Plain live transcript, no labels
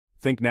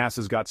Think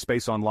NASA's got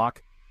space on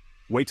lock?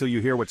 Wait till you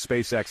hear what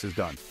SpaceX has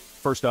done.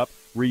 First up,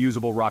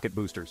 reusable rocket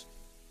boosters.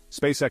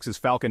 SpaceX's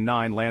Falcon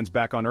 9 lands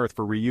back on Earth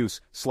for reuse,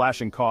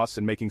 slashing costs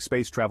and making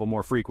space travel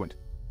more frequent.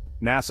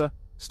 NASA?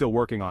 Still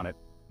working on it.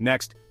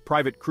 Next,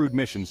 private crewed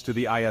missions to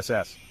the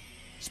ISS.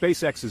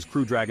 SpaceX's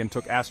Crew Dragon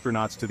took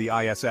astronauts to the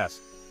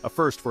ISS, a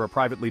first for a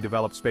privately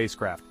developed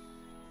spacecraft.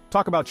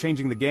 Talk about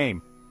changing the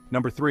game.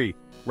 Number 3,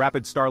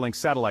 rapid Starlink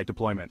satellite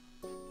deployment.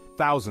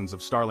 Thousands of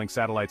Starlink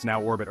satellites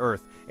now orbit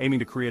Earth, aiming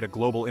to create a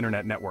global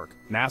internet network.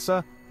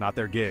 NASA? Not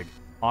their gig.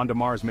 On to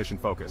Mars mission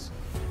focus.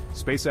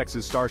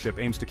 SpaceX's Starship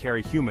aims to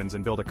carry humans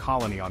and build a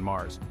colony on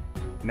Mars.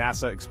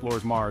 NASA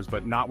explores Mars,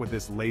 but not with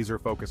this laser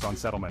focus on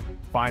settlement.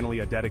 Finally,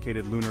 a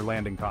dedicated lunar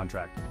landing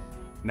contract.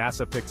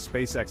 NASA picked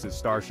SpaceX's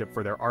Starship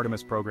for their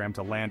Artemis program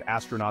to land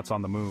astronauts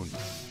on the moon.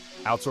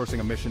 Outsourcing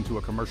a mission to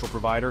a commercial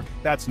provider?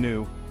 That's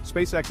new.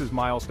 SpaceX's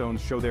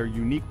Milestones show their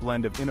unique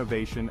blend of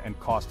innovation and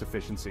cost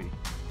efficiency.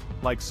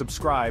 Like,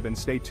 subscribe, and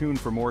stay tuned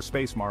for more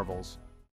space marvels.